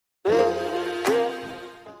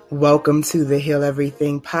Welcome to the Heal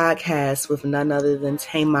Everything podcast with none other than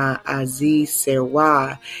Tema Aziz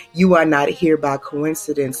Serwa. You are not here by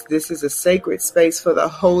coincidence. This is a sacred space for the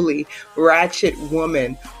holy, ratchet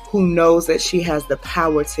woman who knows that she has the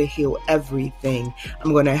power to heal everything.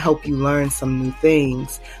 I'm going to help you learn some new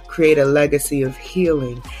things, create a legacy of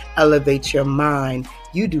healing, elevate your mind.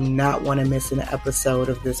 You do not want to miss an episode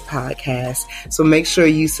of this podcast. So make sure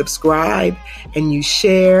you subscribe and you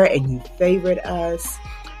share and you favorite us.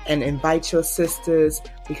 And invite your sisters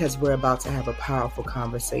because we're about to have a powerful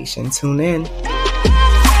conversation. Tune in.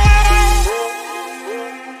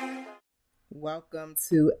 Welcome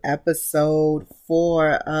to episode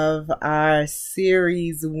 4 of our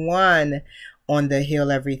series 1 on the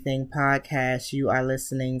Heal Everything podcast. You are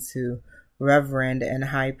listening to Reverend and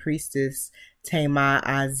High Priestess Tema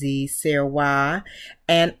Aziz Serwa,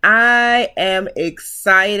 and I am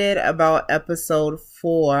excited about episode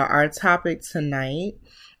 4. Our topic tonight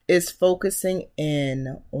is focusing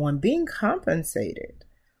in on being compensated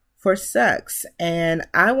for sex. And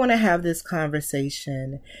I want to have this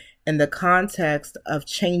conversation in the context of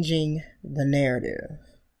changing the narrative.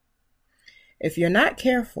 If you're not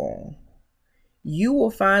careful, you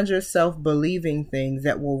will find yourself believing things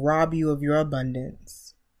that will rob you of your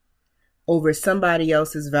abundance over somebody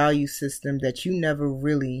else's value system that you never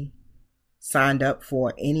really signed up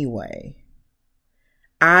for anyway.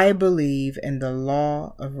 I believe in the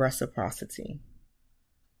law of reciprocity.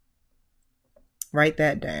 Write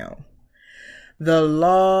that down. The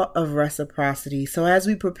law of reciprocity. So as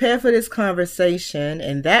we prepare for this conversation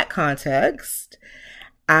in that context,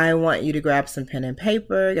 I want you to grab some pen and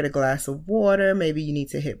paper, get a glass of water. Maybe you need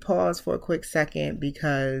to hit pause for a quick second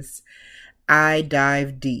because I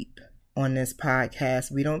dive deep on this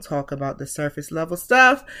podcast. We don't talk about the surface level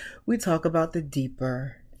stuff. We talk about the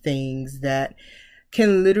deeper things that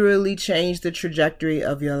can literally change the trajectory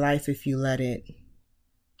of your life if you let it.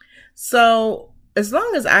 So, as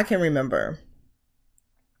long as I can remember,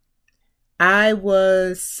 I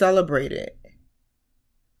was celebrated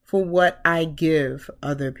for what I give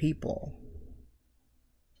other people. I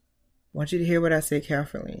want you to hear what I say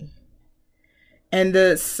carefully. And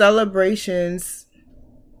the celebrations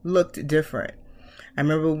looked different. I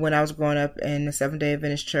remember when I was growing up in the Seventh-day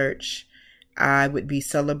Adventist church, I would be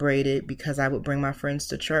celebrated because I would bring my friends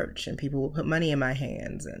to church and people would put money in my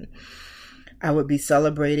hands, and I would be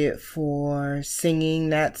celebrated for singing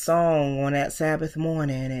that song on that Sabbath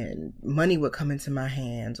morning and money would come into my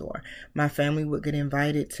hands, or my family would get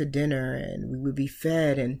invited to dinner and we would be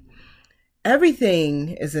fed, and everything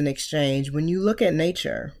is an exchange. When you look at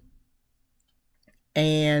nature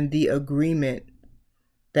and the agreement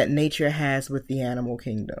that nature has with the animal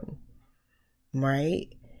kingdom, right?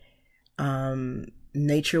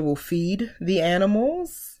 Nature will feed the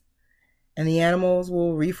animals and the animals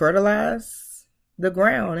will refertilize the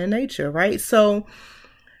ground in nature, right? So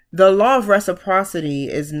the law of reciprocity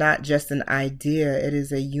is not just an idea, it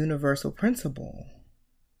is a universal principle.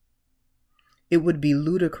 It would be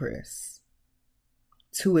ludicrous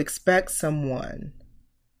to expect someone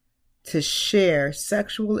to share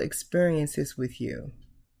sexual experiences with you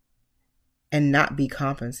and not be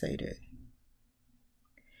compensated.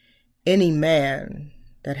 Any man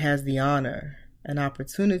that has the honor and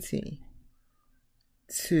opportunity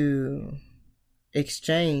to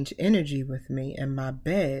exchange energy with me in my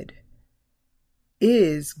bed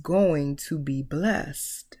is going to be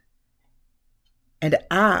blessed. And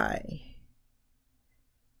I,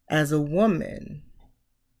 as a woman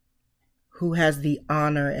who has the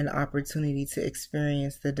honor and opportunity to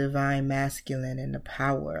experience the divine masculine and the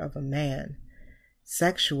power of a man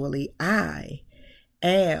sexually, I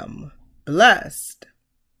am blessed.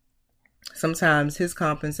 Sometimes his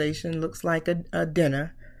compensation looks like a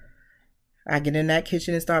dinner. I get in that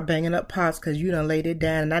kitchen and start banging up pots because you done laid it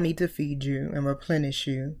down and I need to feed you and replenish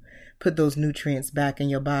you. Put those nutrients back in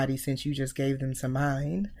your body since you just gave them to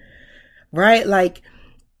mine. Right? Like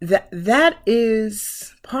that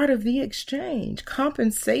is part of the exchange.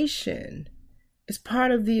 Compensation is part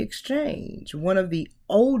of the exchange. One of the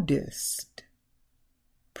oldest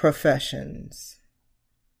professions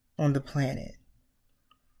on the planet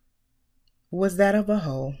was that of a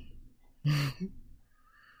hoe.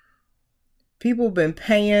 People have been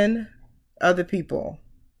paying other people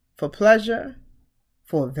for pleasure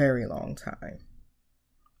for a very long time.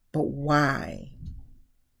 But why?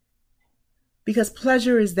 Because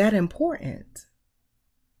pleasure is that important.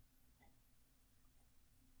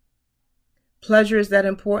 Pleasure is that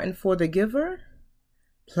important for the giver.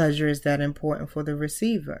 Pleasure is that important for the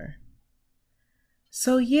receiver.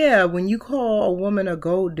 So yeah, when you call a woman a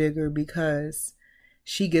gold digger because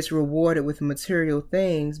she gets rewarded with material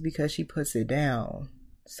things because she puts it down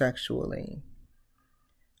sexually.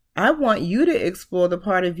 I want you to explore the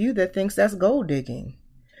part of you that thinks that's gold digging.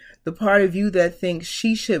 The part of you that thinks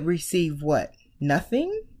she should receive what?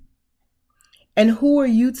 Nothing? And who are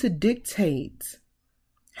you to dictate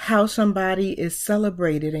how somebody is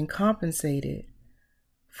celebrated and compensated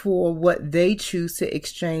for what they choose to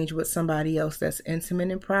exchange with somebody else that's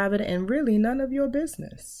intimate and private and really none of your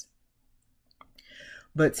business?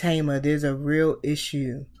 But Tama, there's a real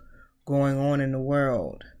issue going on in the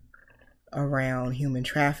world around human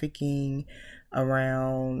trafficking,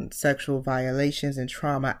 around sexual violations and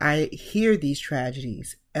trauma. I hear these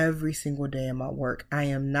tragedies every single day in my work. I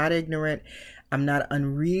am not ignorant. I'm not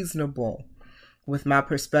unreasonable with my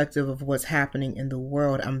perspective of what's happening in the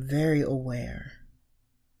world. I'm very aware.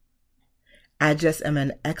 I just am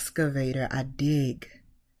an excavator. I dig.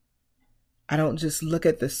 I don't just look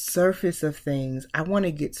at the surface of things. I want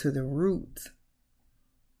to get to the root.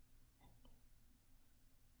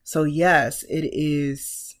 So yes, it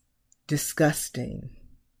is disgusting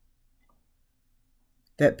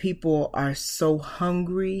that people are so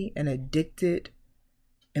hungry and addicted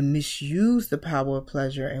and misuse the power of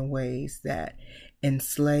pleasure in ways that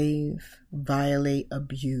enslave, violate,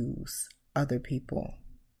 abuse other people.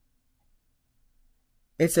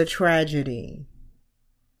 It's a tragedy.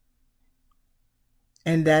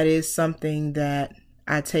 And that is something that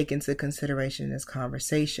I take into consideration in this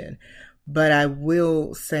conversation. But I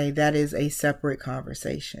will say that is a separate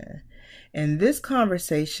conversation. In this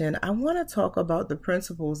conversation, I want to talk about the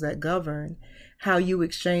principles that govern how you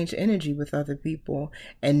exchange energy with other people.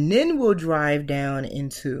 And then we'll drive down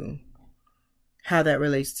into how that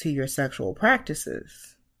relates to your sexual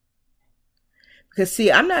practices. Because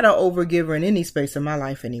see, I'm not an overgiver in any space of my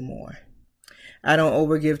life anymore. I don't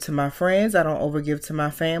overgive to my friends, I don't overgive to my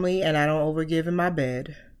family, and I don't overgive in my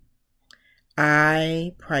bed.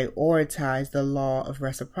 I prioritize the law of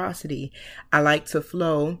reciprocity. I like to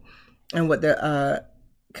flow in what the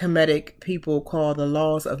Kemetic people call the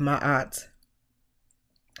laws of Ma'at.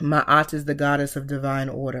 Ma'at is the goddess of divine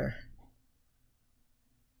order.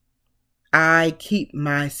 I keep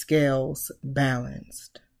my scales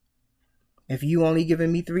balanced. If you only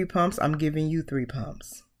giving me 3 pumps, I'm giving you 3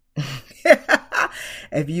 pumps.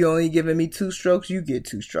 If you only giving me 2 strokes, you get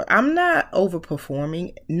 2 strokes. I'm not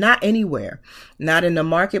overperforming, not anywhere, not in the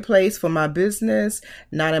marketplace for my business,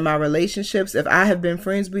 not in my relationships. If I have been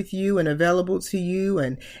friends with you and available to you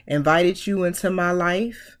and invited you into my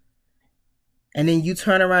life, and then you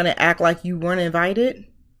turn around and act like you weren't invited,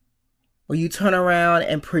 or you turn around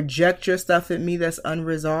and project your stuff at me that's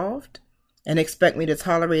unresolved, and expect me to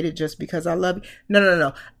tolerate it just because I love you.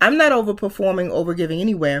 No. I'm not overperforming, overgiving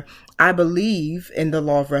anywhere. I believe in the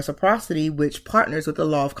law of reciprocity, which partners with the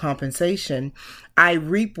law of compensation. I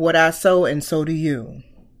reap what I sow, and so do you.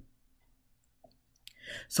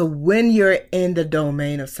 So when you're in the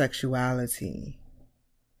domain of sexuality,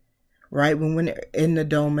 right? When we're in the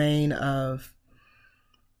domain of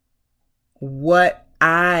what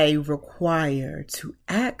I require to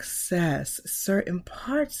access certain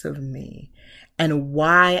parts of me and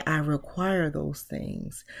why I require those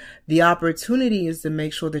things, the opportunity is to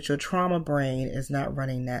make sure that your trauma brain is not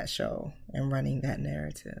running that show and running that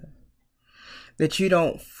narrative. That you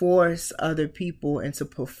don't force other people into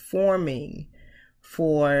performing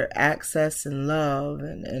for access and love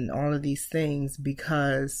and all of these things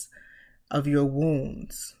because of your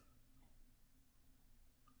wounds.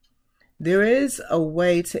 There is a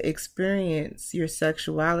way to experience your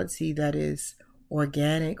sexuality that is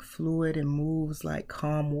organic, fluid, and moves like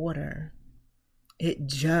calm water. It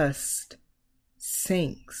just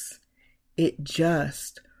sinks. It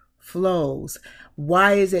just flows.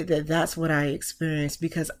 Why is it that that's what I experience?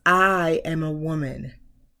 Because I am a woman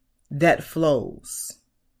that flows.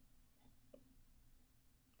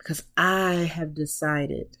 Because I have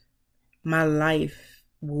decided my life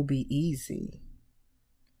will be easy.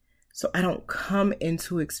 So I don't come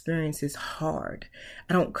into experiences hard.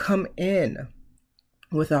 I don't come in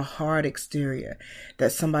with a hard exterior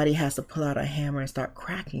that somebody has to pull out a hammer and start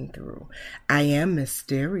cracking through. I am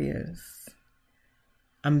mysterious.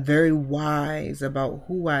 I'm very wise about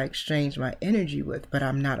who I exchange my energy with, but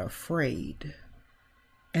I'm not afraid.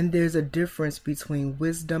 And there's a difference between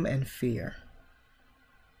wisdom and fear.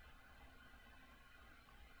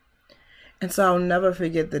 And so I'll never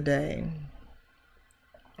forget the day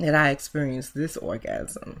that I experienced this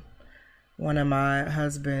orgasm. One of my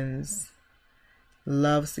husbands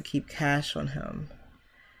loves to keep cash on him.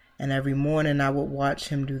 And every morning I would watch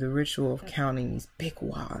him do the ritual of counting these big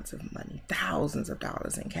wads of money, thousands of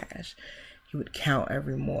dollars in cash. He would count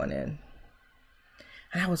every morning.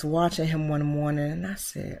 And I was watching him one morning and I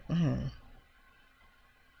said,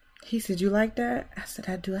 He said, you like that? I said,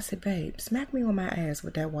 I do. I said, babe, smack me on my ass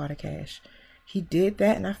with that water cash. He did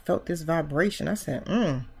that and I felt this vibration. I said,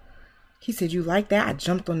 He said, you like that? I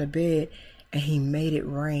jumped on the bed and he made it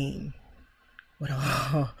rain with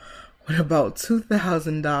about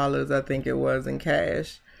 $2,000, I think it was, in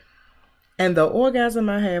cash. And the orgasm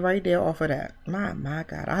I had right there off of that. My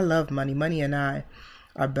God, I love money. Money and I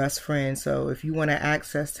are best friends. So if you want to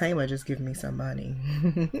access Tamer, just give me some money.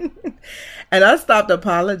 And I stopped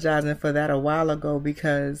apologizing for that a while ago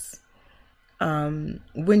because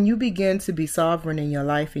when you begin to be sovereign in your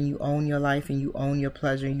life and you own your life and you own your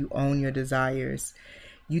pleasure, you own your desires,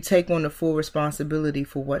 you take on the full responsibility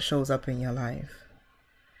for what shows up in your life.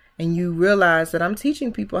 And you realize that I'm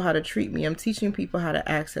teaching people how to treat me. I'm teaching people how to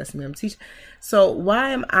access me. So why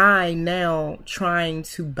am I now trying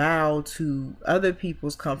to bow to other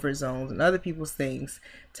people's comfort zones and other people's things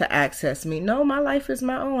to access me? No, my life is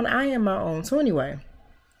my own. I am my own. So anyway,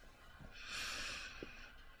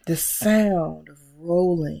 the sound of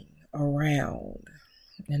rolling around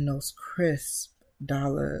in those crisp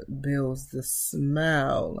dollar bills, the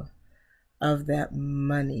smell of that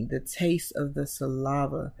money, the taste of the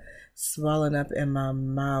saliva swelling up in my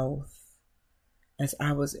mouth as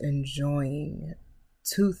I was enjoying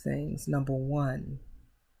two things. Number one,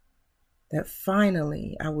 that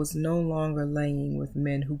finally I was no longer laying with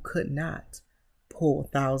men who could not pull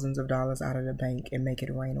thousands of dollars out of the bank and make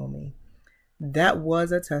it rain on me. That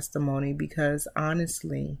was a testimony because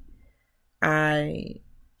honestly, I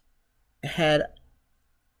had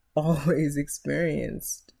always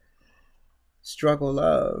experienced struggle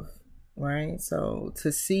love, right? So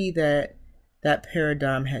to see that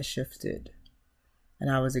paradigm had shifted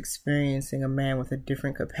and I was experiencing a man with a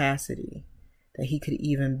different capacity, that he could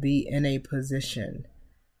even be in a position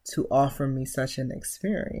to offer me such an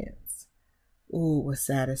experience, it was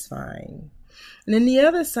satisfying. And then the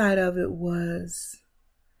other side of it was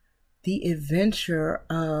the adventure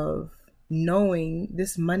of knowing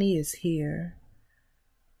this money is here,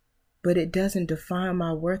 but it doesn't define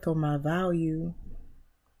my worth or my value.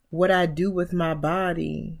 What I do with my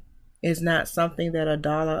body is not something that a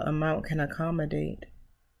dollar amount can accommodate.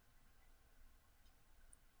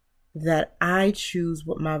 That I choose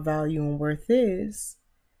what my value and worth is,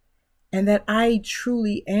 and that I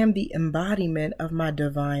truly am the embodiment of my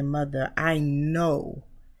divine mother. I know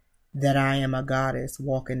that I am a goddess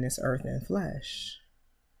walking this earth in flesh.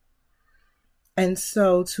 And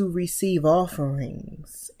so to receive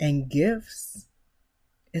offerings and gifts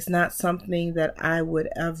is not something that I would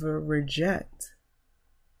ever reject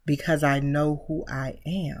because I know who I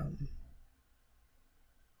am.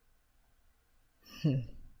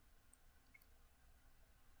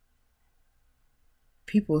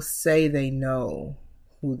 People say they know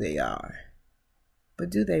who they are, but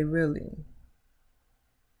do they really?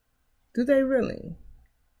 Do they really?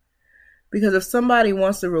 Because if somebody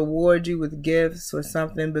wants to reward you with gifts or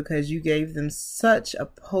something because you gave them such a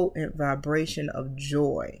potent vibration of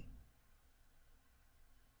joy,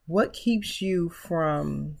 what keeps you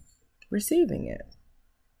from receiving it?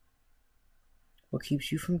 What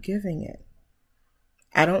keeps you from giving it?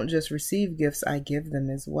 I don't just receive gifts, I give them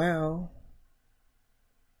as well.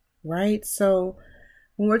 Right? So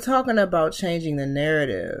when we're talking about changing the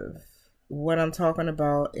narrative, what I'm talking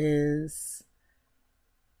about is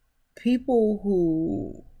people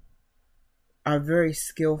who are very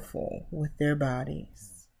skillful with their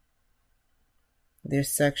bodies, their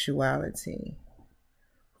sexuality,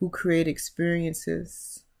 who create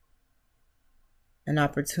experiences and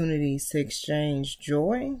opportunities to exchange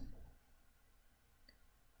joy,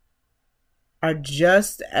 are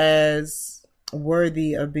just as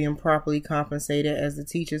worthy of being properly compensated as the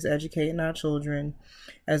teachers educating our children,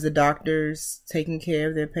 as the doctors taking care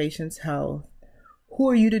of their patients' health. Who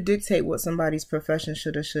are you to dictate what somebody's profession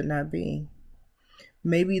should or should not be?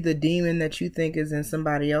 Maybe the demon that you think is in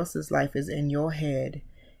somebody else's life is in your head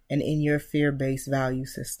and in your fear-based value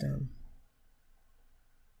system.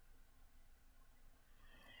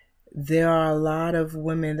 There are a lot of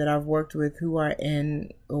women that I've worked with who are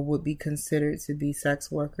in or would be considered to be sex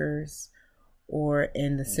workers or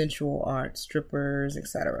in the sensual arts, strippers,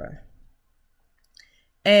 etc.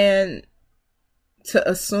 And to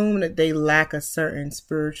assume that they lack a certain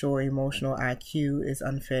spiritual or emotional IQ is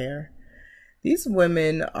unfair. These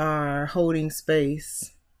women are holding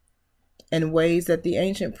space in ways that the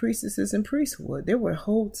ancient priestesses and priests would. There were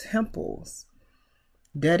whole temples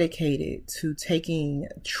dedicated to taking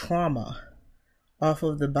trauma off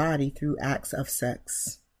of the body through acts of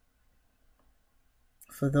sex.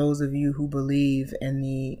 For those of you who believe in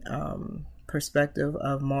the perspective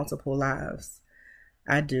of multiple lives.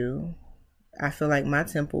 I do. I feel like my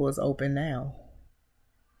temple is open now.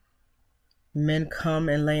 Men come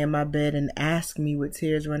and lay in my bed and ask me with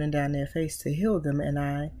tears running down their face to heal them, and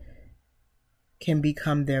I can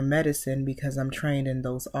become their medicine because I'm trained in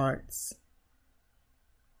those arts.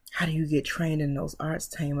 How do you get trained in those arts,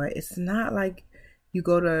 Tamer? It's not like you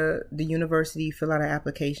go to the university, fill out an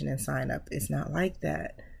application, and sign up. It's not like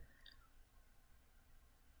that.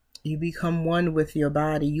 You become one with your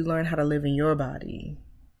body. You learn how to live in your body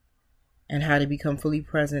and how to become fully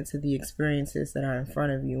present to the experiences that are in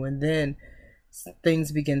front of you. And then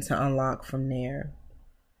things begin to unlock from there.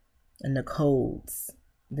 And the codes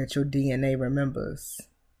that your DNA remembers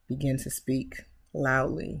begin to speak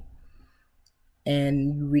loudly.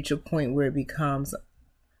 And you reach a point where it becomes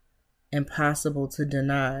impossible to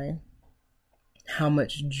deny how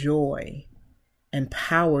much joy and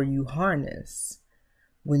power you harness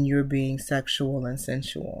when you're being sexual and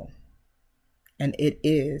sensual. And it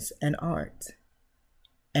is an art.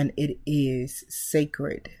 And it is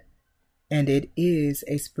sacred. And it is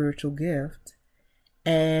a spiritual gift.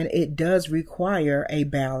 And it does require a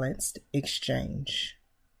balanced exchange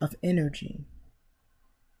of energy.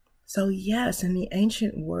 So yes, in the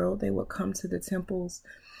ancient world, they would come to the temples.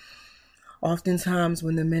 Oftentimes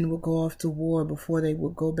when the men would go off to war, before they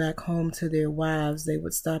would go back home to their wives, they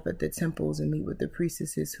would stop at the temples and meet with the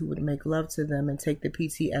priestesses who would make love to them and take the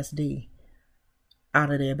PTSD out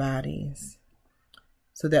of their bodies.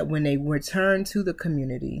 So that when they return to the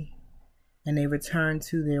community and they return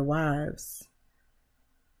to their wives,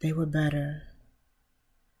 they were better.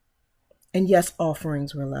 And yes,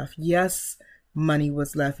 offerings were left. Yes, money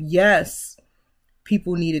was left. Yes,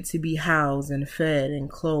 people needed to be housed and fed and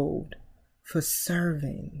clothed for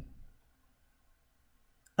serving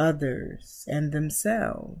others and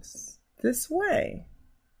themselves this way.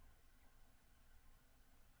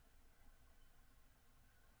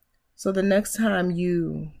 So the next time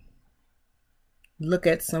you look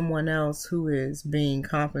at someone else who is being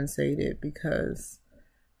compensated because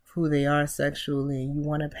of who they are sexually, you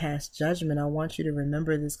want to pass judgment, I want you to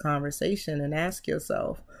remember this conversation and ask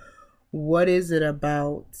yourself, what is it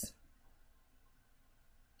about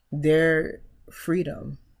their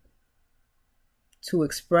freedom to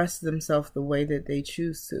express themselves the way that they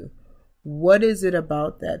choose to? What is it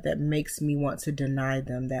about that that makes me want to deny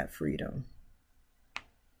them that freedom?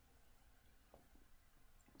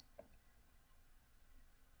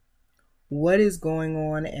 What is going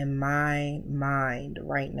on in my mind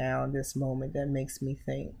right now in this moment that makes me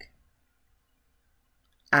think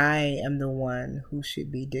I am the one who should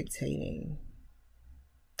be dictating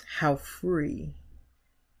how free,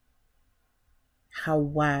 how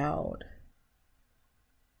wild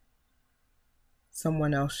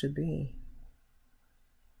someone else should be?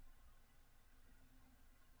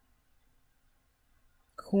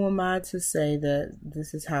 Who am I to say that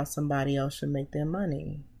this is how somebody else should make their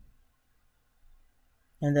money?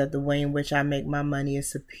 And that the way in which I make my money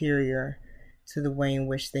is superior to the way in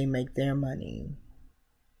which they make their money.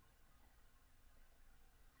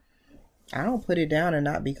 I don't put it down and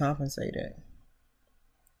not be compensated.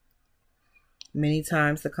 Many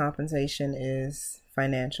times the compensation is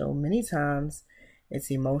financial. Many times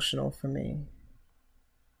it's emotional for me.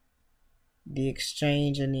 The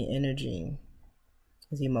exchange and the energy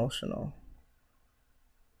is emotional.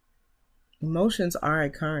 Emotions are a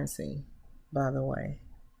currency, by the way.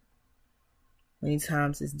 Many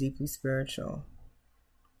times it's deeply spiritual.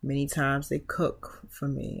 Many times they cook for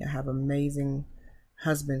me. I have amazing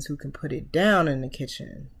husbands who can put it down in the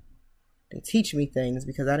kitchen. They teach me things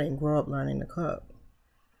because I didn't grow up learning to cook.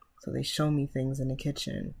 So they show me things in the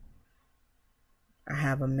kitchen. I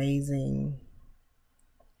have amazing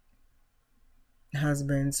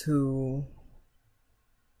husbands who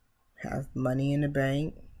have money in the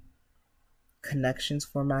bank, connections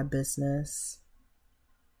for my business.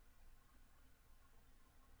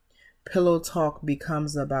 Pillow talk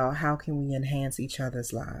becomes about how can we enhance each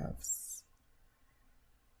other's lives?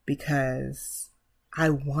 Because I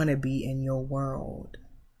want to be in your world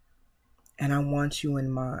and I want you in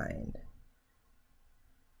mine.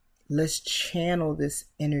 Let's channel this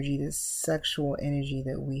energy, this sexual energy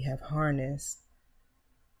that we have harnessed,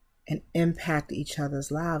 and impact each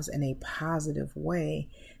other's lives in a positive way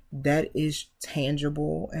that is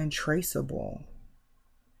tangible and traceable.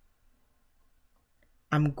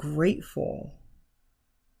 I'm grateful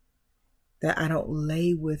that I don't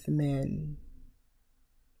lay with men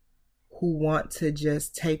who want to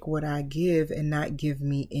just take what I give and not give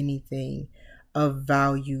me anything of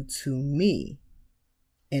value to me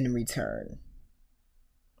in return.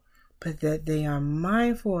 But that they are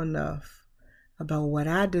mindful enough about what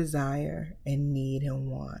I desire and need and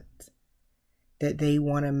want, that they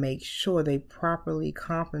want to make sure they properly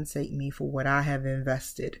compensate me for what I have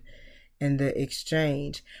invested in the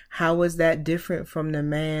exchange. How is that different from the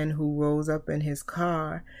man who rolls up in his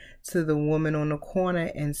car to the woman on the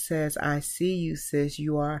corner and says, I see you, sis,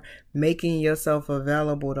 you are making yourself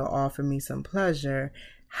available to offer me some pleasure.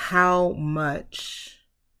 How much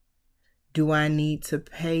do I need to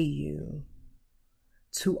pay you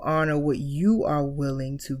to honor what you are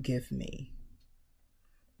willing to give me?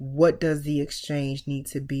 What does the exchange need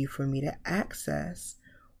to be for me to access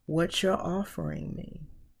what you're offering me?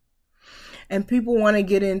 And people want to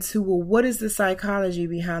get into, well, what is the psychology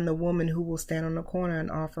behind the woman who will stand on the corner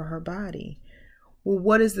and offer her body? Well,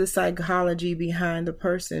 what is the psychology behind the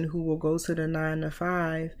person who will go to the 9 to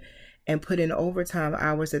 5 and put in overtime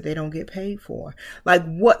hours that they don't get paid for? Like,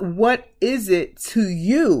 what is it to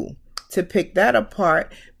you to pick that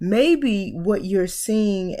apart? Maybe what you're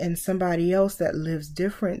seeing in somebody else that lives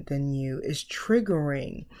different than you is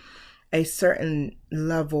triggering a certain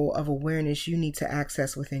level of awareness you need to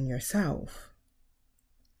access within yourself.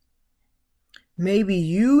 Maybe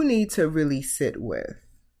you need to really sit with,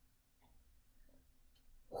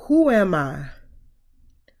 who am I?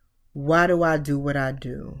 Why do I do what I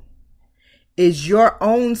do? Is your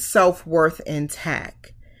own self-worth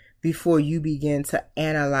intact before you begin to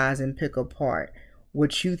analyze and pick apart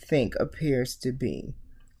what you think appears to be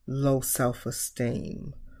low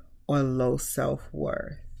self-esteem or low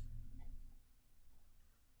self-worth?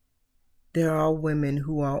 There are women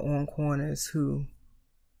who are on corners who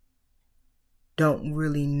don't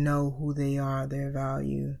really know who they are, their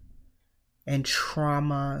value, and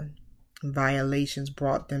trauma violations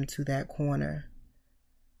brought them to that corner.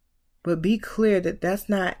 But be clear that that's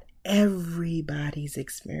not everybody's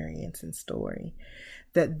experience and story.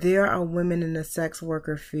 That there are women in the sex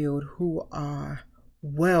worker field who are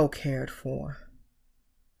well cared for,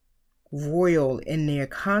 royal in their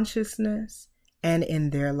consciousness and in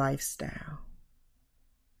their lifestyle.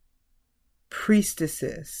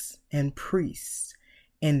 Priestesses and priests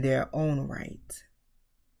in their own right,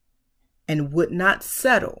 and would not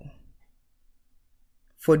settle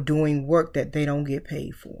for doing work that they don't get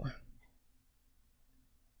paid for.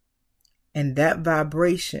 And that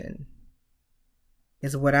vibration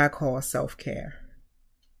is what I call self-care.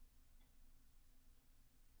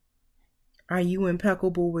 Are you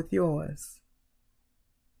impeccable with yours?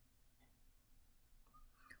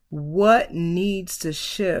 What needs to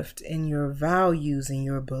shift in your values and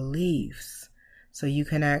your beliefs so you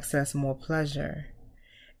can access more pleasure?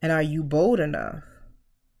 And are you bold enough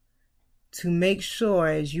to make sure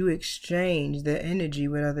as you exchange the energy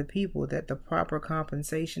with other people that the proper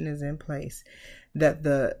compensation is in place, that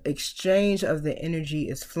the exchange of the energy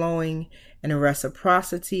is flowing in a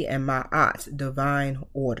reciprocity and ma'at, divine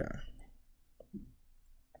order?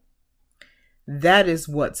 That is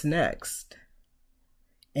what's next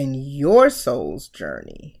in your soul's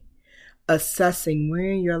journey, assessing where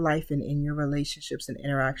in your life and in your relationships and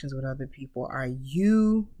interactions with other people are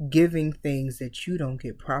you giving things that you don't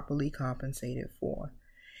get properly compensated for.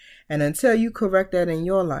 And until you correct that in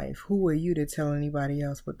your life, who are you to tell anybody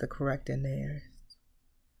else what to correct in theirs?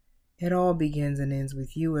 It all begins and ends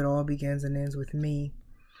with you. It all begins and ends with me.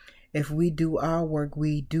 If we do our work,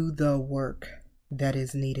 we do the work that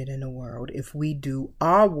is needed in the world. If we do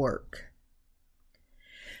our work,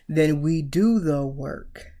 then we do the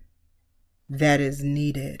work that is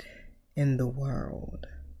needed in the world.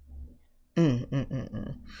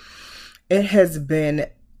 It has been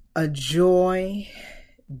a joy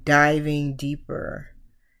diving deeper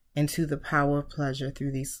into the power of pleasure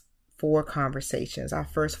through these 4 conversations. Our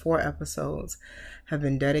first 4 episodes have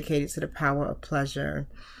been dedicated to the power of pleasure.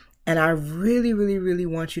 And I really, really, really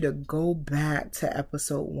want you to go back to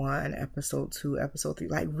episode 1, episode 2, episode 3,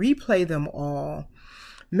 like replay them all.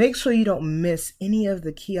 Make sure you don't miss any of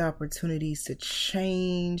the key opportunities to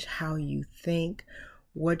change how you think,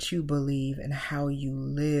 what you believe, and how you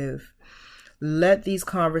live. Let these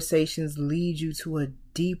conversations lead you to a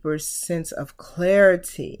deeper sense of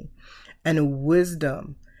clarity and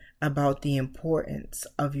wisdom about the importance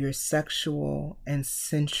of your sexual and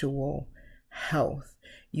sensual health.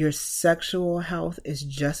 Your sexual health is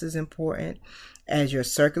just as important as your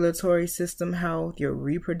circulatory system health, your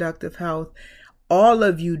reproductive health. All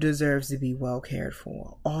of you deserves to be well cared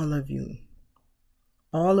for. All of you.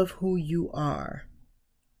 All of who you are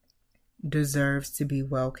deserves to be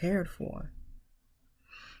well cared for.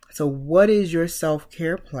 So what is your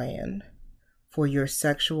self-care plan for your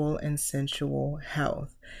sexual and sensual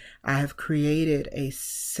health? I have created a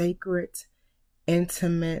sacred,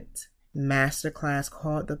 intimate masterclass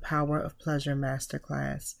called the Power of Pleasure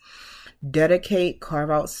Masterclass.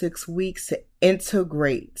 Carve out 6 weeks to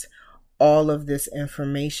integrate all of this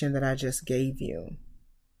information that I just gave you.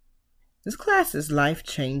 This class is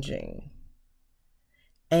life-changing,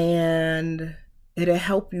 and it'll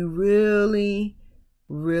help you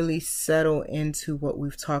really settle into what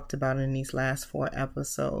we've talked about in these last 4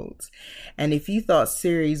 episodes. And if you thought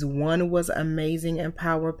series 1 was amazing and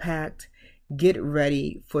power-packed, get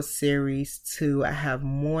ready for series 2. I have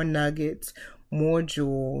more nuggets, more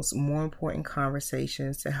jewels, more important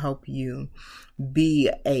conversations to help you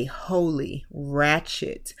be a holy,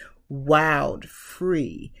 ratchet, wild,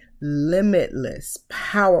 free, limitless,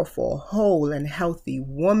 powerful, whole, and healthy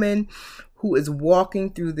woman who is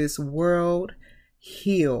walking through this world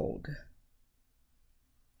healed,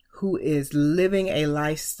 who is living a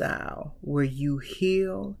lifestyle where you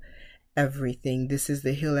heal everything. This is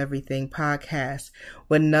the Heal Everything podcast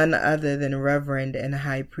with none other than Reverend and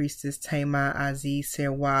High Priestess Tamar Aziz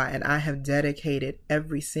Serwa, and I have dedicated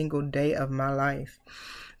every single day of my life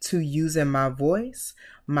to using my voice,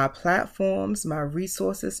 my platforms, my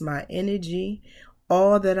resources, my energy.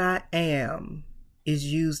 All that I am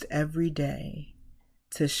is used every day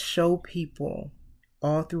to show people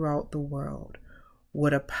all throughout the world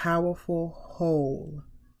what a powerful, whole,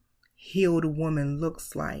 healed woman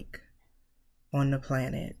looks like on the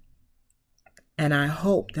planet. And I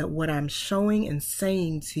hope that what I'm showing and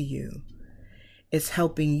saying to you is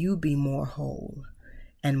helping you be more whole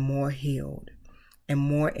and more healed and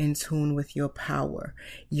more in tune with your power.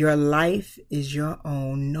 Your life is your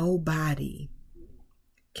own. Nobody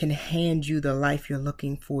can hand you the life you're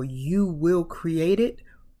looking for. You will create it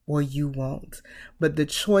or you won't. But the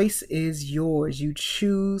choice is yours. You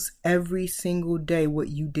choose every single day what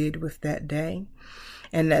you did with that day.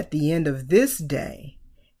 And at the end of this day,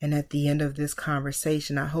 and at the end of this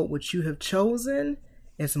conversation, I hope what you have chosen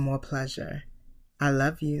is more pleasure. I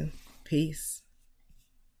love you. Peace.